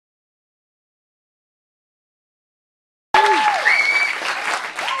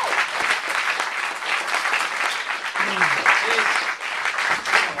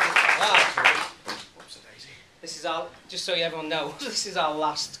just so everyone knows, this is our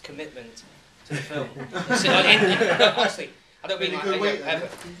last commitment to the film. No, honestly, I don't mean like ever.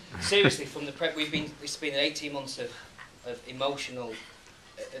 Seriously, from the prep, it's been 18 months of emotional,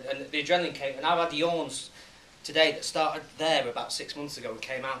 and the adrenaline came, and I've had yawns today that started there about 6 months ago and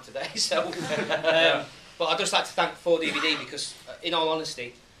came out today. So, but I'd just like to thank 4DVD because, in all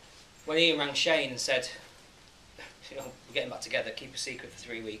honesty, when Ian rang Shane and said, you know, we're getting back together, keep a secret for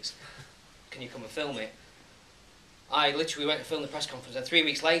 3 weeks, can you come and film it? I literally went and filmed the press conference, and 3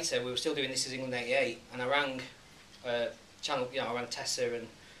 weeks later we were still doing This Is England 88, and I rang channel, you know, I rang Tessa and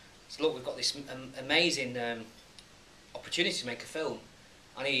said, look, we've got this amazing opportunity to make a film.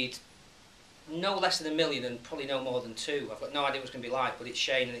 I need no less than 1 million and probably no more than 2. I've got no idea what it's going to be like, but it's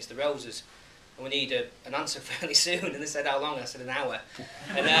Shane and it's the Roses, and we need an answer fairly soon. And they said, how long? I said, an hour.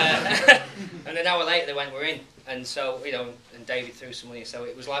 And, and an hour later they went, we're in. And so, you know, and David threw some money. So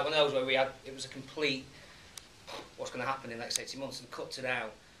it was like one of those where it was a complete, what's going to happen in the next 18 months, and cut to now.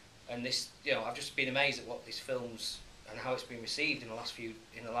 And this, you know, I've just been amazed at what this film's and how it's been received in the last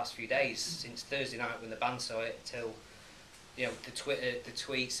few days, since Thursday night when the band saw it till, you know, the Twitter, the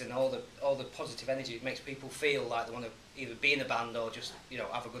tweets, and all the positive energy. It makes people feel like they want to either be in a band or just, you know,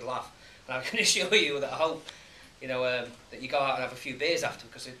 have a good laugh. And I can assure you that I hope, you know, that you go out and have a few beers after,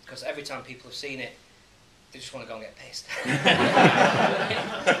 because every time people have seen it, they just want to go and get pissed.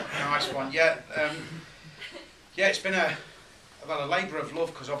 Nice one. Yeah, yeah. It's been a labour of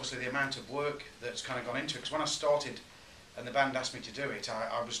love, because obviously the amount of work that's kind of gone into it. Because when I started and the band asked me to do it,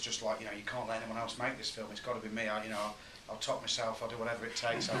 I was just like, you know, you can't let anyone else make this film. It's got to be me. I'll top myself. I'll do whatever it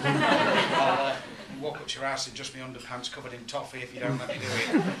takes. I'll walk up to your house in just my underpants covered in toffee if you don't let me do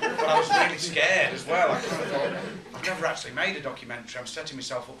it. But I was really scared as well. I kind of thought, I've never actually made a documentary. I'm setting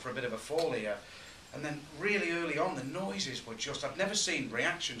myself up for a bit of a fall here. And then really early on, the noises were just, I've never seen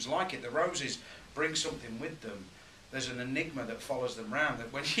reactions like it. The Roses bring something with them. There's an enigma that follows them round,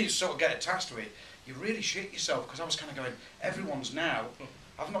 that when you sort of get attached to it, you really shit yourself, because I was kind of going, everyone's now,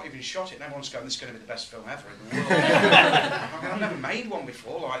 I've not even shot it, and everyone's going, this is going to be the best film ever in the world. I've never made one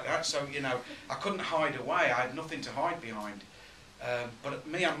before like that, so, you know, I couldn't hide away, I had nothing to hide behind. But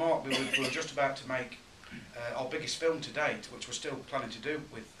me and Mark, we were just about to make our biggest film to date, which we're still planning to do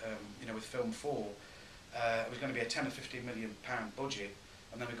with, you know, with Film 4. It was going to be a 10 or 15 million pound budget.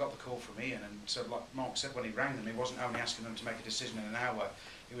 And then we got the call from Ian, and so like Mark said, when he rang them, he wasn't only asking them to make a decision in an hour,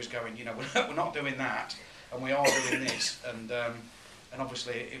 he was going, you know, we're not doing that, and we are doing this, and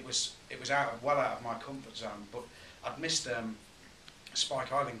obviously it was well out of my comfort zone. But I'd missed a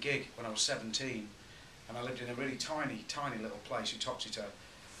Spike Island gig when I was 17, and I lived in a really tiny little place, Uttoxeter.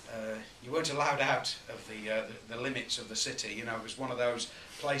 You weren't allowed out of the limits of the city, you know. It was one of those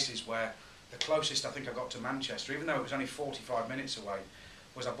places where the closest I think I got to Manchester, even though it was only 45 minutes away,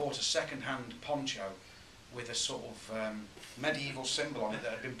 was I bought a second-hand poncho with a sort of medieval symbol on it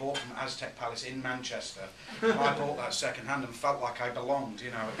that had been bought from Aztec Palace in Manchester. And I bought that second-hand and felt like I belonged,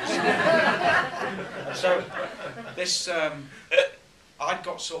 you know. So this, I'd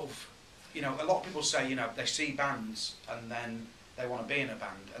got sort of, you know, a lot of people say, you know, they see bands and then they want to be in a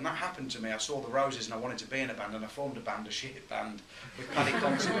band, and that happened to me. I saw the Roses and I wanted to be in a band, and I formed a band, a shit band, with Paddy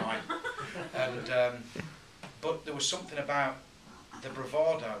Considine. And but there was something about the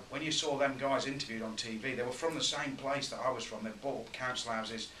bravado. When you saw them guys interviewed on TV, they were from the same place that I was from. They bought up council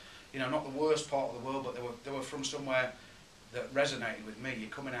houses, you know, not the worst part of the world, but they were from somewhere that resonated with me. You're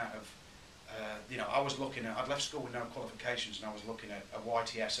coming out of, you know, I'd left school with no qualifications, and I was looking at a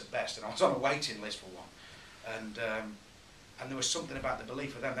YTS at best, and I was on a waiting list for one. And there was something about the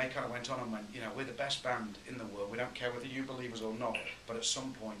belief of them. They kind of went on and went, you know, we're the best band in the world. We don't care whether you believe us or not, but at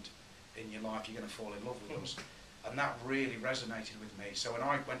some point in your life, you're going to fall in love with us. And that really resonated with me. So when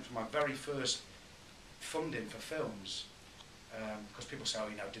I went for my very first funding for films, because people say, oh,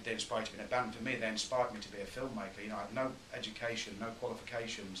 you know, did they inspire you to be in a band? For me, they inspired me to be a filmmaker. You know, I had no education, no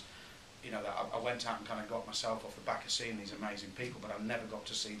qualifications. You know, that I went out and kind of got myself off the back of seeing these amazing people, but I never got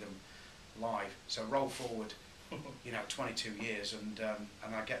to see them live. So roll forward, you know, 22 years, and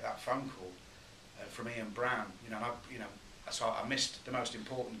I get that phone call from Ian Brown. You know, so I missed the most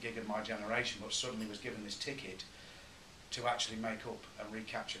important gig of my generation, but suddenly was given this ticket to actually make up and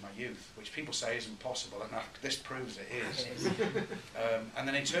recapture my youth, which people say isn't possible, and this proves it is. And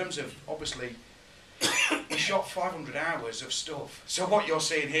then in terms of, obviously, we shot 500 hours of stuff. So what you're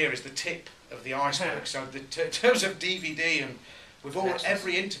seeing here is the tip of the iceberg. So in terms of DVD, and with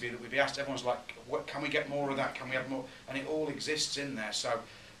every interview that we've asked, everyone's like, what, can we get more of that? Can we have more? And it all exists in there. So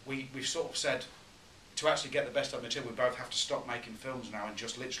we've sort of said, to actually get the best out of material, we both have to stop making films now and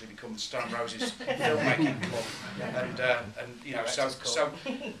just literally become the Stone Roses filmmaking club. And you know,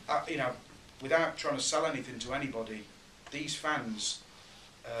 you know, without trying to sell anything to anybody, these fans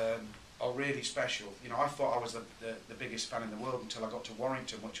are really special. You know, I thought I was the biggest fan in the world until I got to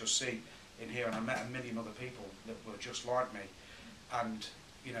Warrington, which you'll see in here, and I met a million other people that were just like me. And,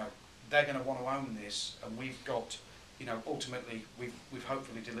 you know, they're going to want to own this, and we've got, you know, ultimately, we've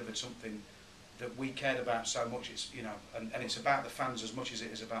hopefully delivered something that we cared about so much. It's, you know, and it's about the fans as much as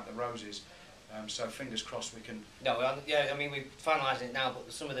it is about the roses. So fingers crossed we can... No, yeah, I mean, we're finalising it now,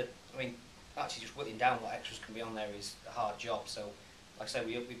 but some of the, I mean, actually just whittling down what extras can be on there is a hard job. So, like I said,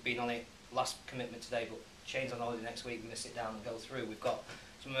 we've been on it, last commitment today, but Shane's on holiday next week, we're going to sit down and go through. We've got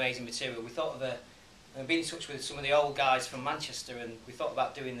some amazing material. We thought of I've been in touch with some of the old guys from Manchester, and we thought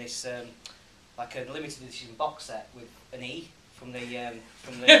about doing this like a limited edition box set with an E from the 80s.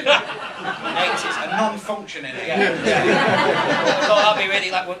 A non-functioning E. Yeah. I thought that'd be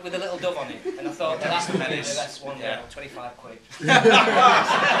really like with a little dove on it, and I thought that's the best one. Yeah, 25 quid. That'll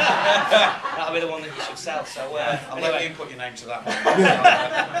be the one that you should sell. So I'll let you put your name to that one.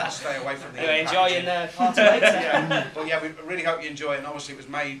 I'll stay away from the. Anyway, enjoying party later. Yeah. But yeah, we really hope you enjoy it. And obviously, it was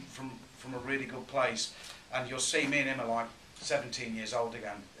made from a really good place. And you'll see me and him are like 17 years old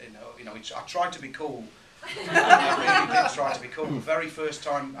again. You know, I tried to be cool. I really did try to be cool. The very first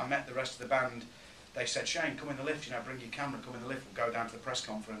time I met the rest of the band, they said, "Shane, come in the lift. You know, bring your camera. Come in the lift. We'll go down to the press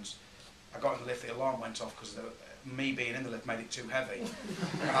conference." I got in the lift. The alarm went off because me being in the lift made it too heavy.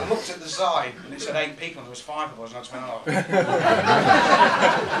 And I looked at the side, and it said 8 people, and there was 5 of us. And I just went, "Oh."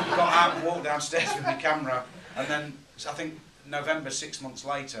 Got out and walked downstairs with my camera, and then I think November, 6 months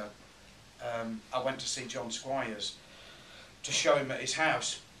later, I went to see John Squires to show him at his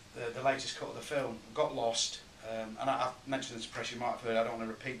house the latest cut of the film. Got lost, and I've mentioned this press, you might have heard, I don't want to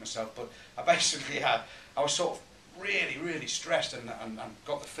repeat myself, but I basically I was sort of really stressed, and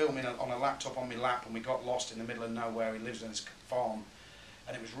got the film in on a laptop on my lap, and we got lost in the middle of nowhere. He lives on his farm,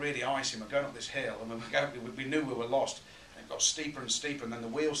 and it was really icy, and we're going up this hill, and we knew we were lost, and it got steeper and steeper, and then the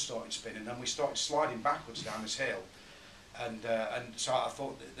wheels started spinning, and we started sliding backwards down this hill, and so I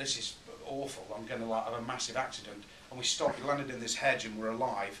thought, this is awful, I'm going to like have a massive accident. And we stopped, we landed in this hedge, and we're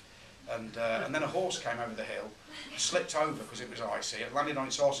alive. And then a horse came over the hill, slipped over because it was icy. It landed on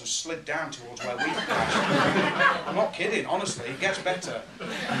its horse and slid down towards where we crashed. I'm not kidding, honestly, it gets better. The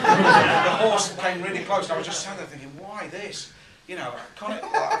horse came really close, and I was just sat there thinking, why this? You know,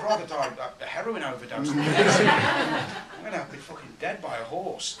 I'd rather die a heroin overdose than this. I'm going to be fucking dead by a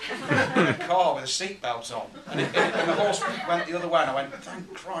horse in a car with a seatbelt on. And the horse went the other way, and I went,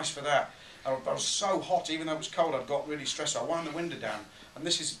 thank Christ for that. I was so hot, even though it was cold, I'd got really stressed. I wound the window down, and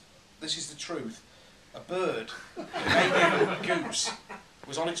this is the truth. A bird, maybe a goose,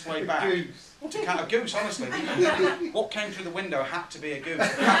 was on its way back. To count a goose, honestly. What came through the window had to be a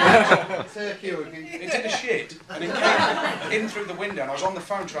goose. Turkey or a goose. It did a shit, and it came in through the window, and I was on the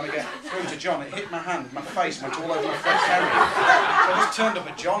phone trying to get through to John. It hit my hand, my face went all over my French Terrier. So I just turned up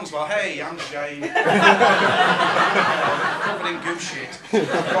at John's like, "Hey, I'm Shane." Covered in goose shit.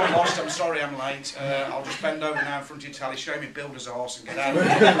 I've got lost, I'm sorry I'm late. I'll just bend over now in front of your tally, show me builder's arse and get out of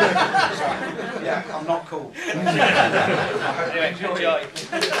here. So, yeah, I'm not cool. Anyway, enjoy.